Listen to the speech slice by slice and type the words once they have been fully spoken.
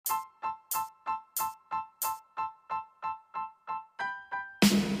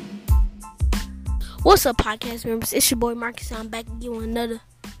What's up, podcast members? It's your boy Marcus. I'm back again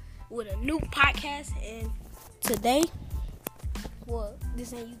with a new podcast, and today,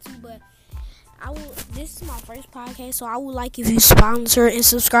 this ain't YouTube, but this is my first podcast, so I would like if you sponsor and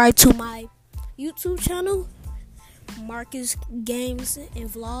subscribe to my YouTube channel, Marcus Games and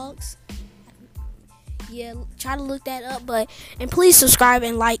Vlogs. Yeah, try to look that up, and please subscribe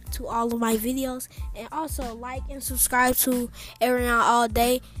and like to all of my videos, and also like and subscribe to Arion All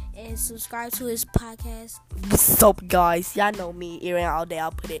Day, and subscribe to his podcast. What's up, guys? Y'all know me, Arion All Day.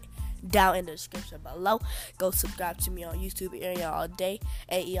 I'll put it down in the description below. Go subscribe to me on YouTube, Arion All Day,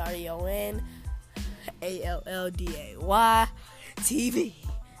 AEREON ALLDAY TV.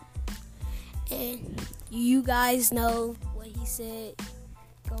 And you guys know what he said.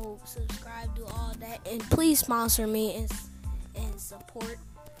 Go subscribe, do all that, and please sponsor me and support.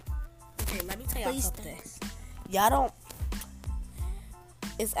 Okay, let me tell y'all Please, something. thanks. Y'all don't.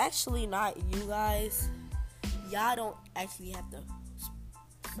 It's actually not you guys. Y'all don't actually have to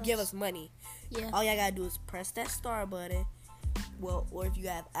give us money. Yeah. All y'all gotta do is press that star button. Well, or if you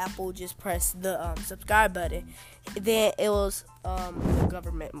have Apple, just press the subscribe button. Then it was the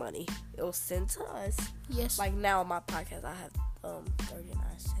government money. It was sent to us. Yes. Like now on my podcast, I have 39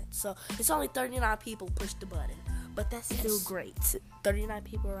 cents. So it's only 39 people push the button, but that's still great. 39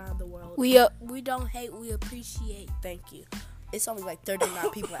 people around the world. We don't hate. We appreciate. Thank you. It's only like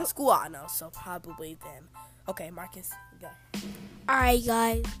 39 people at school I know, so probably them. Okay, Marcus, go. All right,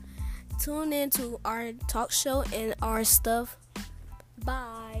 guys. Tune in to our talk show and our stuff.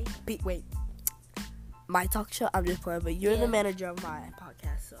 Bye. Wait. My talk show? I'm just playing, but you're Yeah. the manager of my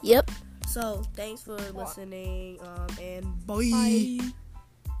podcast. So. Yep. So, thanks for listening, and Bye.